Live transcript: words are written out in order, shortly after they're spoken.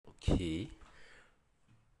Hey,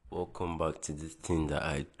 welcome back to this thing that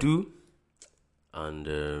I do, and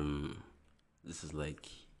this is like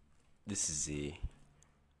this is a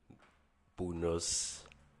bonus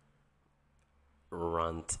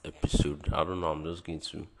rant episode. I don't know. I'm just going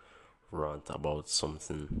to rant about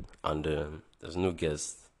something, and there's no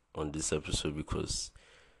guest on this episode because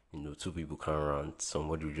two people can rant.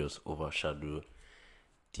 Somebody will just overshadow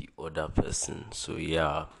the other person. So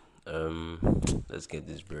yeah, let's get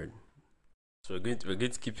this bread. So we're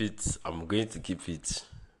going to keep it. I'm going to keep it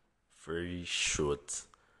very short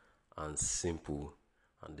and simple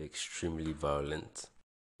and extremely violent.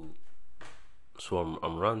 So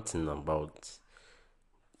I'm ranting about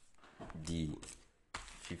the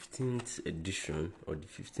 15th edition or the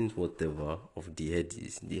 15th whatever of the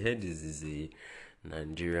Headies. The Headies is a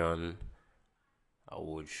Nigerian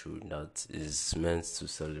award show that is meant to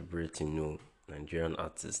celebrate, Nigerian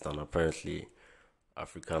artists and apparently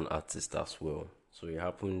African artists as well. So it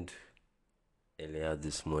happened earlier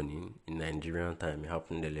this morning in Nigerian time. It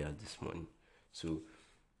happened earlier this morning. So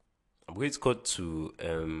I'm going to cut to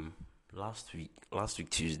last week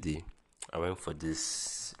Tuesday. I went for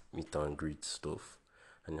this meet and greet stuff,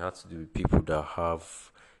 and it had to do with people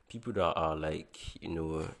that are like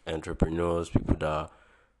entrepreneurs, people that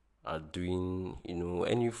are doing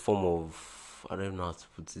any form of, I don't know how to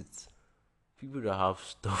put it, people that have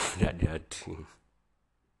stuff that they are doing.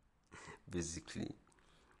 Basically,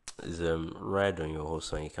 is ride on your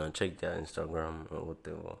horse, and you can check their Instagram or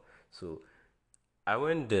whatever. So I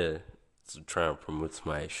went there to try and promote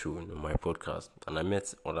my show, my podcast, and I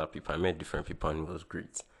met other people. I met different people, and it was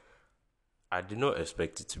great. I did not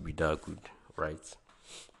expect it to be that good, right?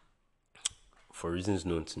 For reasons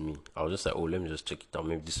known to me, I was just like, oh, let me just check it out.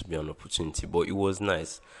 Maybe this will be an opportunity. But it was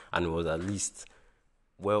nice, and it was at least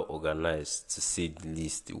well organized, to say the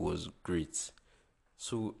least. It was great.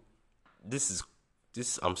 So this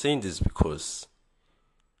I'm saying this because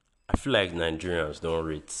I feel like Nigerians don't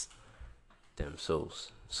rate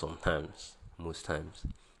themselves sometimes, most times,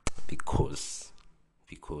 because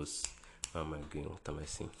where am I going? What am I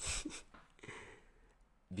saying?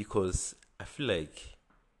 Because I feel like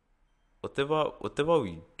whatever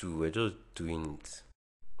we do, we're just doing it.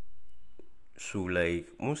 So like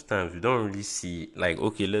most times we don't really see, like,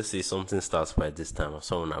 okay, let's say something starts by this time, or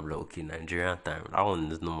someone will be like, okay, Nigerian time, that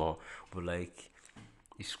one is normal. But like,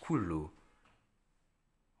 it's cool though.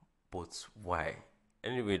 But why?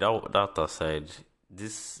 Anyway, that aside,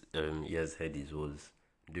 this year's Headies was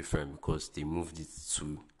different because they moved it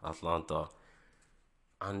to Atlanta,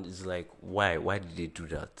 and it's like, why? Why did they do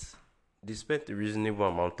that? They spent a reasonable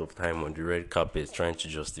amount of time on the red carpet trying to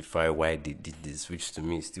justify why they did this, which to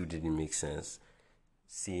me still didn't make sense,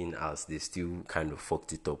 seeing as they still kind of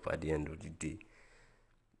fucked it up at the end of the day,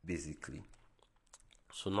 basically.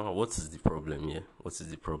 So now, what is the problem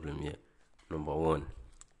here? Number one,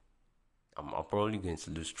 I'm probably going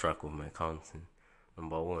to lose track of my counting.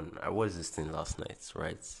 Number one, I watched this thing last night,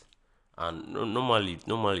 right? And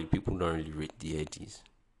normally people don't really rate the edges.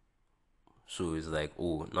 So it's like,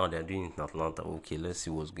 oh, now they're doing it in Atlanta. Okay, let's see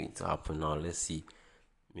what's going to happen now. Let's see,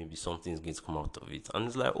 maybe something's going to come out of it. And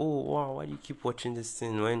it's like, oh wow, why do you keep watching this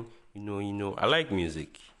thing when I like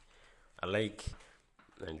music. I like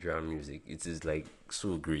Nigerian music. It is like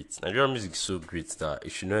so great. Nigerian music is so great that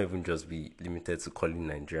it should not even just be limited to calling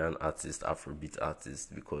Nigerian artists Afrobeat artists,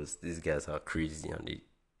 because these guys are crazy and they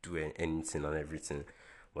do anything and everything.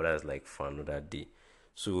 But that's like for another day.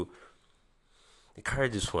 So they carry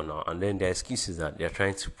this one out, and then the excuse is that they're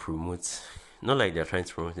trying to promote. Not like they're trying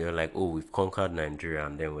to promote. They're like, oh, we've conquered Nigeria,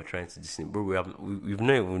 and then we're trying to do this thing. But we've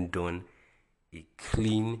not even done a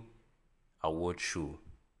clean award show,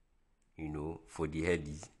 for the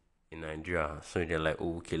Headies in Nigeria. So they're like,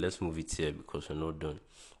 oh, okay, let's move it here because we're not done.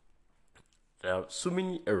 There are so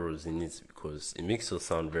many errors in it because it makes us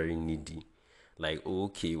sound very needy. Like, oh,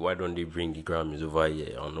 okay, why don't they bring the Grammys over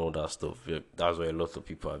here and all that stuff? Yeah, that's what a lot of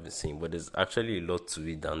people have been saying. But there's actually a lot to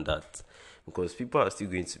it than that, because people are still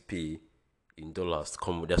going to pay in dollars to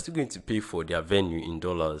come. They're still going to pay for their venue in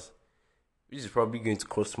dollars, which is probably going to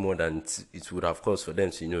cost more than it would have cost for them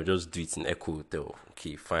to, just do it in Echo Hotel.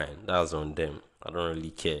 Okay, fine. That's on them. I don't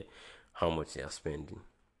really care how much they are spending.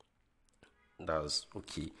 That's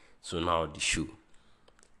okay. So now the show.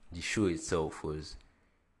 The show itself was...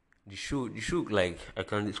 The show, like, I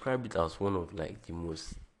can describe it as one of, like, the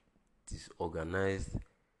most disorganized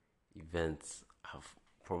events I've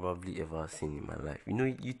probably ever seen in my life.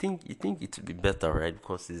 You think it would be better, right?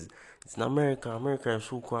 Because it's in America. America is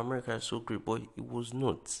so cool. America is so great, but it was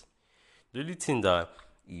not. The only thing that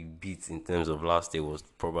it beat in terms of last year was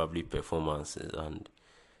probably performances, and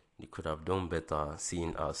They could have done better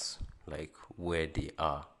seeing us like where they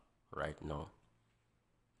are right now.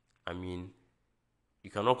 I mean,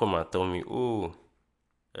 you cannot come and tell me, oh,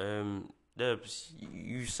 Debs,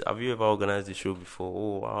 have you ever organized a show before?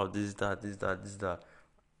 Oh, wow, this, that.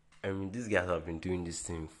 I mean, these guys have been doing this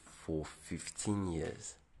thing for 15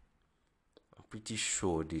 years. I'm pretty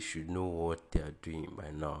sure they should know what they are doing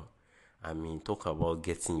by now. I mean, talk about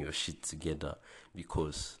getting your shit together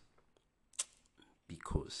because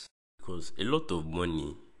because because a lot of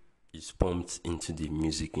money is pumped into the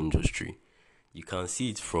music industry. You can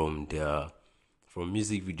see it from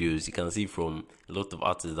music videos. You can see from a lot of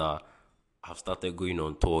artists that have started going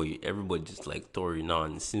on tour. Everybody's like touring now,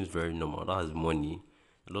 and it seems very normal. That's money.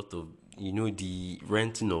 A lot of the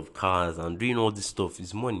renting of cars and doing all this stuff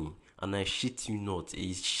is money. And I shit you not,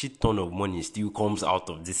 a shit ton of money still comes out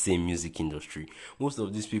of this same music industry. Most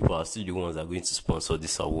of these people are still the ones that are going to sponsor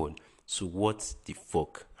this award. So what the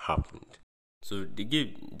fuck happened? So they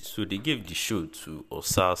gave the show to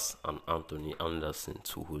Osas and Anthony Anderson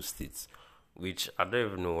to host it, which I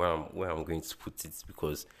don't even know where I'm going to put it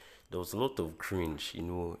because there was a lot of cringe,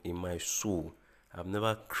 in my soul. I've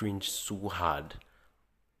never cringed so hard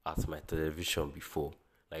at my television before.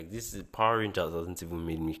 Like this is Power Rangers hasn't even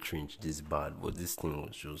made me cringe this bad, but this thing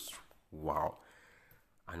was just wow.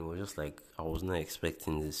 And it was just like I was not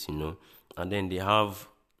expecting this. And then they have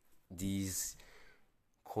these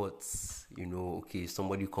courts, okay,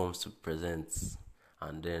 somebody comes to present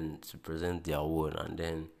and then to present their award and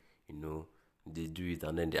then, you know, they do it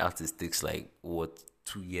and then the artist takes like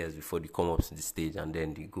 2 years before they come up to the stage and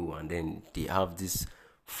then they go and then they have this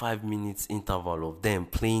 5 minutes interval of them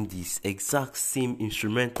playing these exact same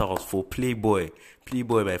instrumentals for Playboy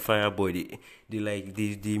by Fireboy.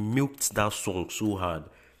 They milked that song so hard.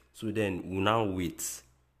 So then we now wait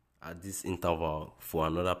at this interval for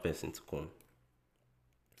another person to come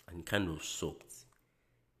and it kind of sucked.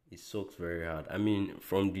 It sucked very hard. I mean,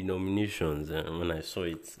 from the nominations, when I saw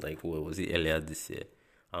it, like, what was it earlier this year?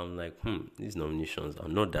 I'm like, these nominations are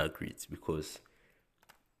not that great because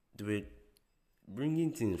they were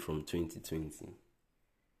bringing things from 2020.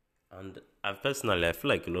 And I feel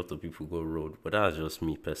like a lot of people go robbed, but that's just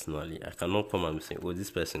me personally. I cannot come and say, oh,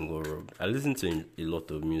 this person got robbed. I listen to a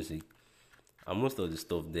lot of music, and most of the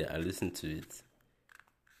stuff there, I listen to it.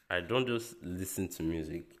 I don't just listen to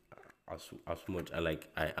music as much.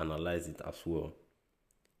 I analyze it as well.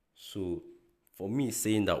 So for me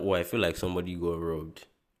saying that, oh, I feel like somebody got robbed,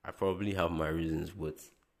 I probably have my reasons, but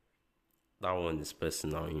that one is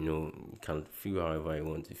personal. You can feel however you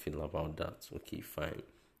want to feel about that. Okay, fine.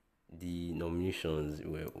 The nominations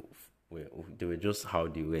were they were just how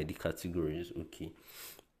they were. The categories, okay.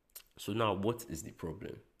 So now, what is the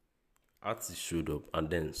problem? Artists showed up, and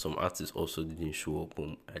then some artists also didn't show up.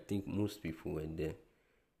 I think most people were there.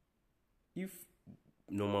 If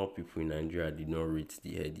normal people in Nigeria did not rate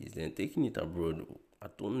the headies, then taking it abroad, I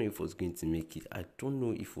don't know if it was going to make it. I don't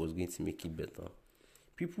know if it was going to make it better.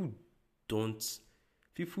 People don't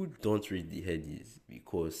people don't rate the headies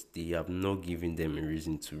because they have not given them a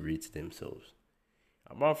reason to rate themselves.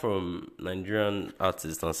 Apart from Nigerian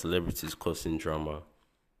artists and celebrities causing drama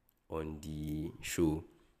on the show,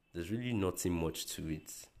 there's really nothing much to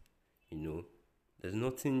it. You know, there's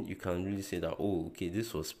nothing you can really say that, oh, okay,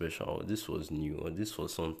 this was special, or this was new, or this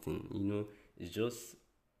was something. It's just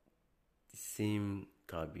the same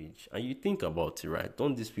garbage. And you think about it, right?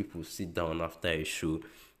 Don't these people sit down after a show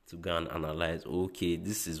to go and analyze, okay,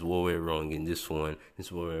 this is what went wrong in this one, this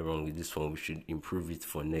is what went wrong with this one, we should improve it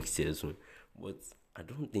for next year's one. But I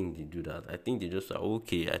don't think they do that. I think they just are,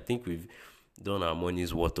 okay, I think we've done our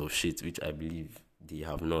money's worth of shit, which I believe they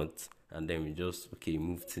have not. And then we just, okay,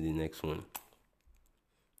 move to the next one.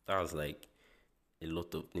 That was like a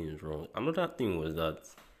lot of things wrong. Another thing was that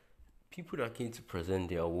people that came to present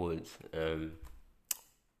their awards,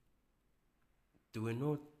 they were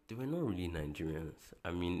not really Nigerians.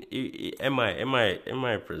 I mean, Am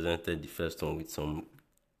I presented the first one with some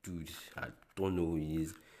dude, I don't know who he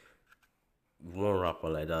is, one rapper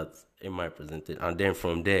like that. Am I presented, and then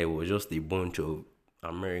from there it was just a bunch of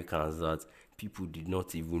Americans that people did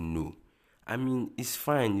not even know. I mean, it's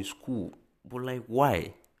fine, it's cool, but like,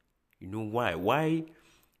 why? Why?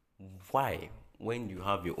 Why? When you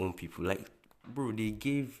have your own people, like, bro, they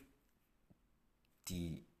gave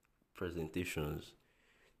the presentations.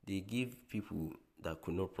 They gave people that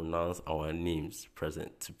could not pronounce our names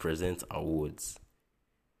present awards.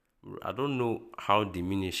 I don't know how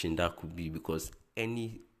diminishing that could be because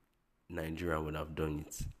any Nigerian would have done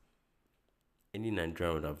it. Any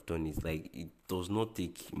Nigerian would have done it. Like, it does not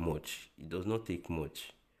take much. It does not take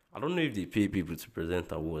much. I don't know if they pay people to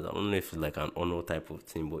present awards. I don't know if it's like an honor type of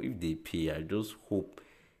thing, but if they pay, I just hope.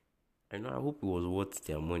 I hope it was worth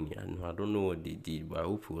their money. I don't know what they did, but I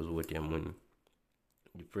hope it was worth their money.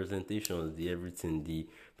 The presentations, the everything, the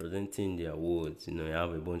presenting the awards. You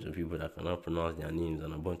have a bunch of people that cannot pronounce their names,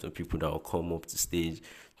 and a bunch of people that will come up to stage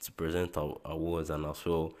to present awards, and as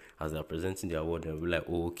well as they're presenting the award, they'll be like,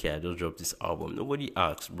 "Oh, okay, I just dropped this album." Nobody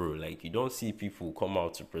asks, bro. Like, you don't see people come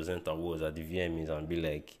out to present awards at the VMAs and be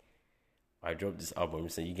like, "I dropped this album,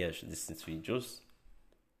 so you guys should listen to it." Just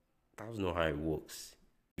that's not how it works.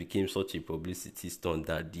 Became such a publicity stunt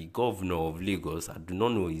that the governor of Lagos, I do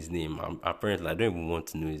not know his name, apparently I don't even want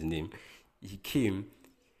to know his name, he came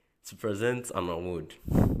to present an award,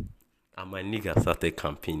 and my nigga started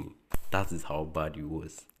campaigning. That is how bad it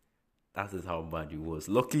was. That is how bad it was.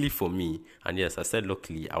 Luckily for me, and yes, I said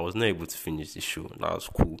luckily, I was not able to finish the show. That was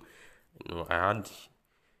cool. I had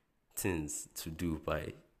things to do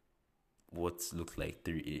by what looked like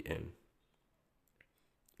 3 a.m.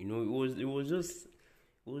 It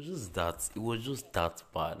was just that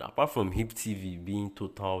bad. Apart from Hip TV being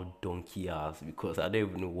total donkey ass, because I don't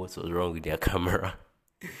even know what was wrong with their camera,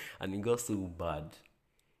 and it got so bad.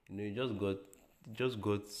 It just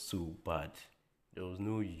got so bad. There was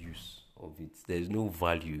no use of it. There's no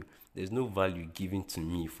value. There's no value given to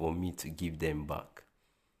me for me to give them back.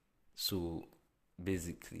 So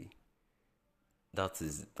basically, that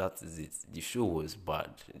is it. The show was bad.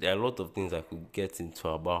 There are a lot of things I could get into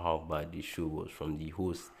about how bad the show was, from the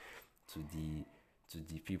host to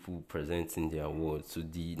the people presenting the awards to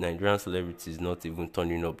the Nigerian celebrities not even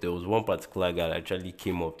turning up. There was one particular guy that actually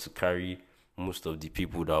came up to carry most of the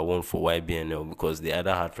people that won for YBNL, because they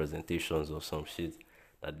either had presentations or some shit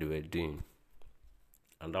that they were doing,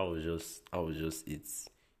 and that was just it.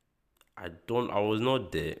 I was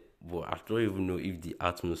not there, but I don't even know if the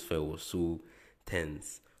atmosphere was so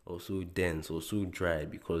tense or so dense or so dry,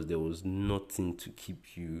 because there was nothing to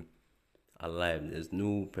keep you alive. There's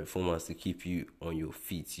no performance to keep you on your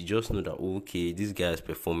feet. You just know that, okay, this guy is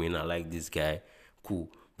performing. I like this guy.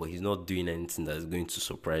 Cool. But he's not doing anything that's going to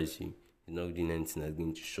surprise you. He's not doing anything that's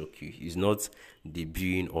going to shock you. He's not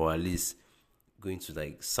debuting, or at least going to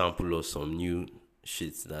like sample us some new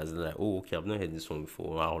shit that's like, oh, okay, I've not heard this one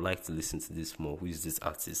before. I would like to listen to this more. Who is this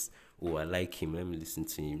artist? Oh, I like him. Let me listen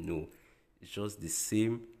to him. No, it's just the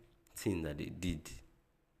same thing that they did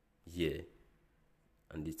here,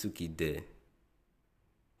 and they took it there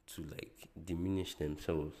to like diminish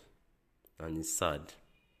themselves, and it's sad.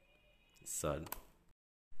 It's sad.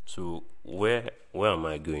 So where am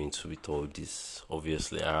I going to with all this?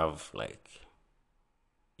 Obviously, I have like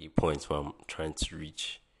a point where I'm trying to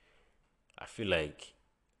reach. I feel like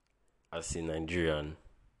as a Nigerian,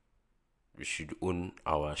 we should own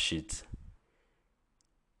our shit.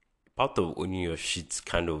 Part of owning your shit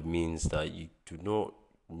kind of means that you do not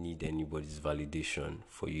need anybody's validation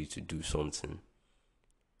for you to do something.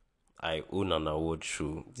 I own an award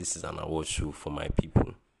show. This is an award show for my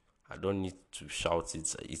people. I don't need to shout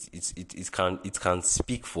it. It can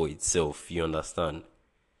speak for itself. You understand?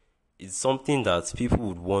 It's something that people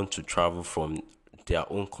would want to travel from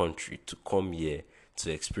their own country to come here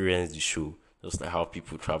to experience the show. Just like how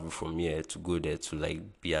people travel from here to go there to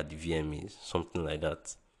like be at the VMAs, something like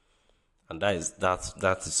that. And that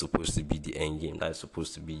is supposed to be the end game. That's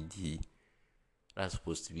supposed to be the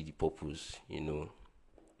purpose.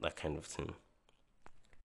 That kind of thing.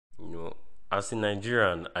 You know, as a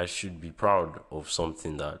Nigerian, I should be proud of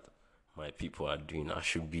something that my people are doing. I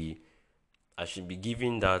should be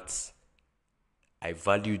giving that I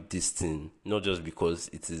value this thing, not just because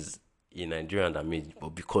it is a Nigerian that made it,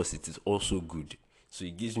 but because it is also good. So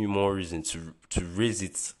it gives me more reason to raise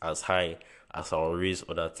it as high as I'll raise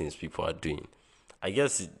other things people are doing. I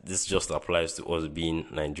guess this just applies to us being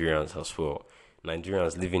Nigerians as well.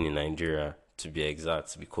 Nigerians living in Nigeria, to be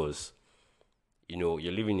exact, because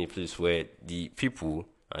you're living in a place where the people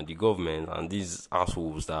and the government and these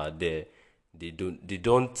assholes that are there, they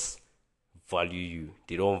don't value you.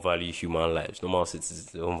 They don't value human lives. Normal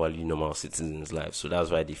citizens, they don't value normal citizens' lives. So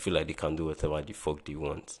that's why they feel like they can do whatever the fuck they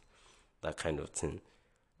want. That kind of thing.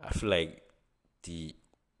 I feel like the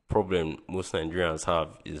problem most Nigerians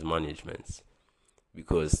have is management.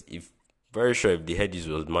 Because very sure if the headies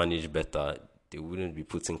was managed better, they wouldn't be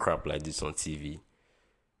putting crap like this on TV.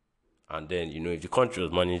 And then, if the country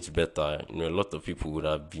was managed better, a lot of people would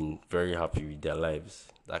have been very happy with their lives.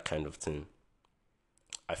 That kind of thing.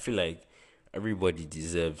 I feel like everybody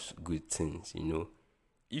deserves good things.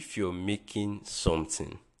 If you're making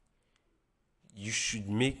something, you should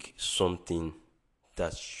make something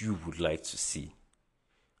that you would like to see.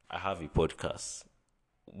 I have a podcast.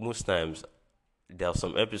 Most times, there are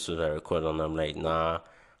some episodes I record and I'm like, nah,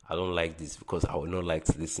 I don't like this because I would not like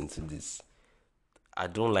to listen to this. I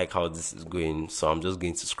don't like how this is going, so I'm just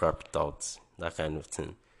going to scrap it out. That kind of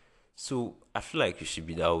thing. So I feel like you should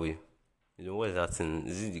be that way. What is that thing?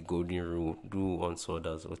 Is it the golden rule? Do unto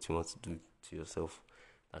others what you want to do to yourself.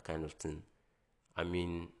 That kind of thing. I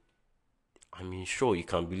mean, sure, you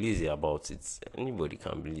can be lazy about it. Anybody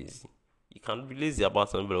can be lazy. You can be lazy about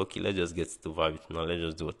something, but okay, let's just get it over with now. Let's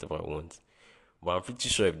just do whatever I want. But I'm pretty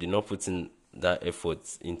sure if they're not putting that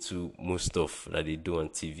effort into most stuff that they do on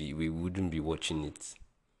TV, we wouldn't be watching it.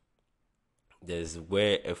 There's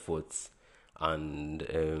where effort and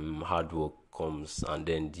hard work comes, and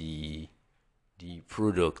then the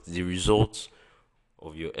product, the result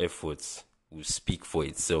of your efforts will speak for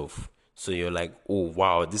itself. So you're like, oh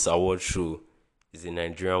wow, this award show is a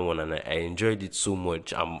Nigerian one, and I enjoyed it so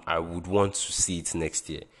much. I would want to see it next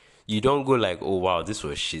year. You don't go like, oh wow, this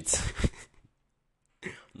was shit.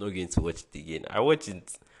 I'm not going to watch it again. I watch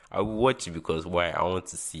it. I will watch it because why? I want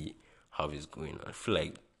to see how it's going. I feel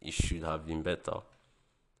like it should have been better.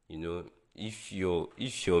 If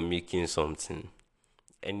you're making something,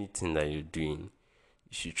 anything that you're doing,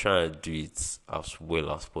 you should try and do it as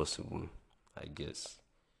well as possible. I guess.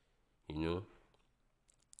 You know,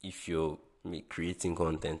 if you're creating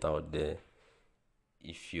content out there,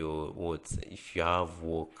 if you have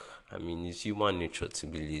work, I mean, it's human nature to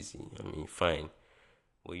be lazy. I mean, fine.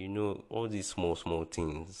 But all these small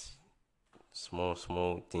things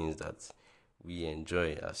that we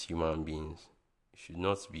enjoy as human beings, should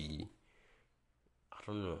not be, I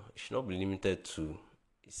don't know, it should not be limited to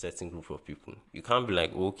a certain group of people. You can't be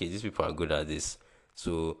like, oh, okay, these people are good at this,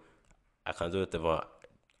 so I can do whatever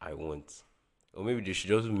I want. Or maybe they should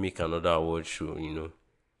just make another award show,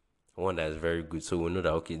 one that is very good, so we know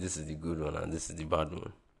that, okay, this is the good one and this is the bad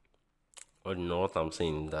one. Or what I'm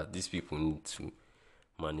saying is that these people need to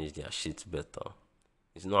manage their shit better.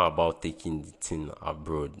 It's not about taking the thing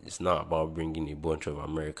abroad. It's not about bringing a bunch of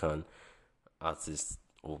American artists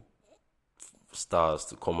or stars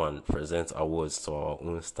to come and present awards to our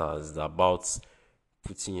own stars. It's about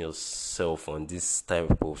putting yourself on this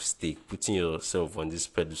type of stake, putting yourself on this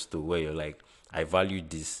pedestal where you're like, I value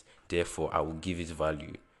this, therefore I will give it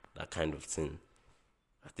value. That kind of thing.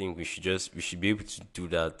 I think we should be able to do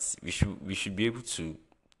that. We should be able to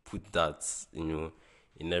put that,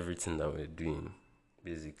 in everything that we're doing,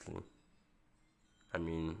 basically. I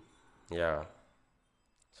mean, yeah.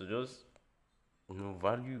 So just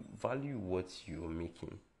value what you're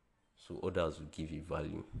making, so others will give you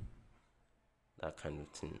value. That kind of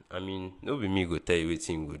thing. I mean, nobody me go tell you what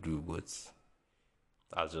you go do, but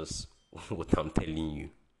that's just what I'm telling you.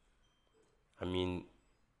 I mean,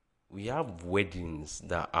 we have weddings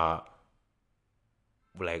that are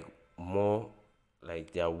like more,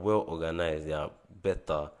 like they are well organized, they are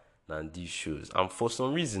better than these shows. And for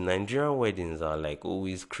some reason, Nigerian weddings are like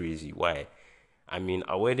always crazy. Why? I mean,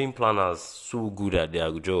 our wedding planners so good at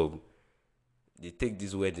their job. They take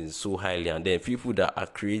these weddings so highly, and then people that are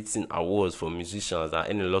creating awards for musicians that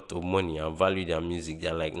earn a lot of money and value their music,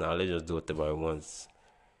 they're like, nah, let's just do whatever I want.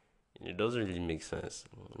 It doesn't really make sense.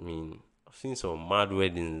 I mean, I've seen some mad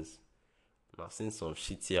weddings, and I've seen some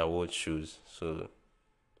shitty award shows. So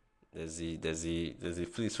there's a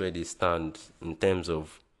place where they stand in terms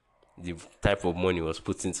of the type of money was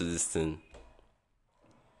put into this thing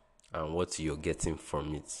and what you're getting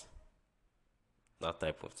from it. That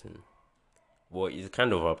type of thing. But it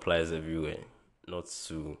kind of applies everywhere, not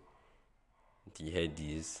to the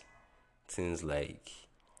headies. Things like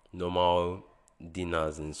normal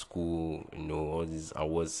dinners in school, all these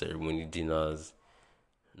award ceremony dinners,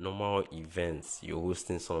 normal events. You're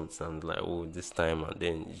hosting something like, oh, this time, and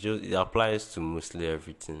then it applies to mostly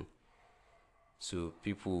everything. So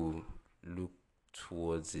people look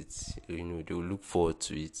towards it, they'll look forward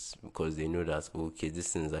to it because they know that, okay,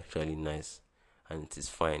 this thing is actually nice and it is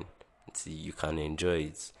fine. You can enjoy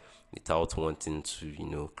it without wanting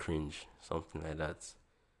to, cringe, something like that.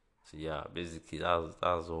 So yeah, basically that's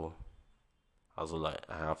all. That's all I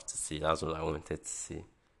have to say. That's all I wanted to say.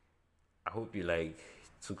 I hope you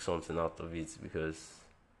took something out of it because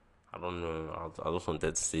I don't know. I just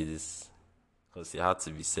wanted to say this because it had to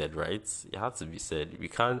be said, right? It had to be said. We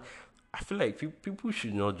can't. I feel like people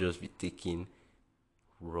should not just be taking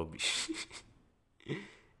rubbish.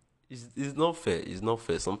 It's not fair. It's not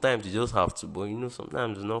fair. Sometimes you just have to, but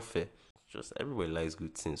sometimes it's not fair. Just everybody likes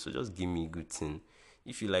good things, so just give me good thing.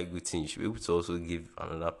 If you like good things, you should be able to also give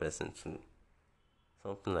another person too.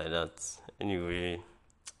 Something like that. Anyway,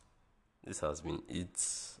 this has been it.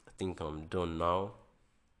 I think I'm done now.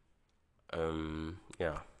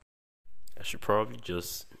 Yeah. I should probably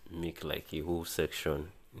just make like a whole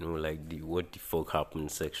section, like the what the fuck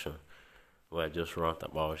happened section, where I just rant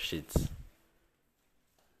about shit.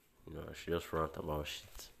 I should just rant about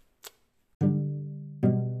shit.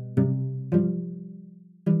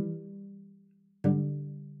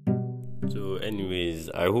 So, anyways,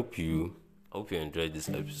 I hope you enjoyed this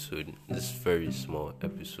episode. This very small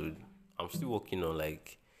episode. I'm still working on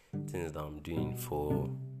like things that I'm doing for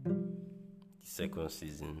the second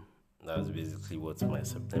season. That's basically what's my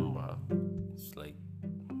September. It's like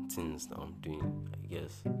things that I'm doing, I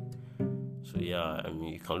guess. So yeah, I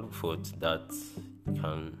mean, you can look forward to that. You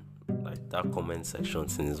can, like, that comment section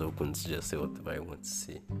thing is open to just say whatever you want to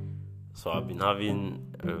say. So I've been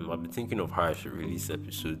thinking of how I should release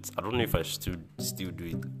episodes. I don't know if I should still do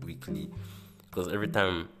it weekly, because every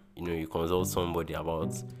time you consult somebody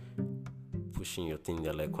about pushing your thing,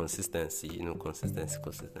 they're like consistency,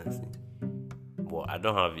 consistency. But I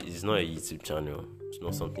don't have it. It's not a YouTube channel. It's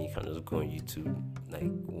not something you can just go on YouTube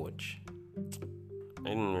like watch.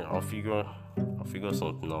 Anyway, I'll figure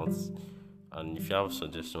something out. And if you have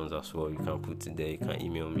suggestions as well, you can put it there. You can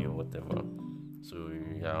email me or whatever. So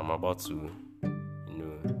yeah, I'm about to,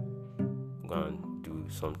 go and do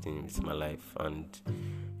something with my life, and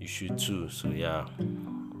you should too. So yeah,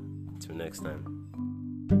 till next time.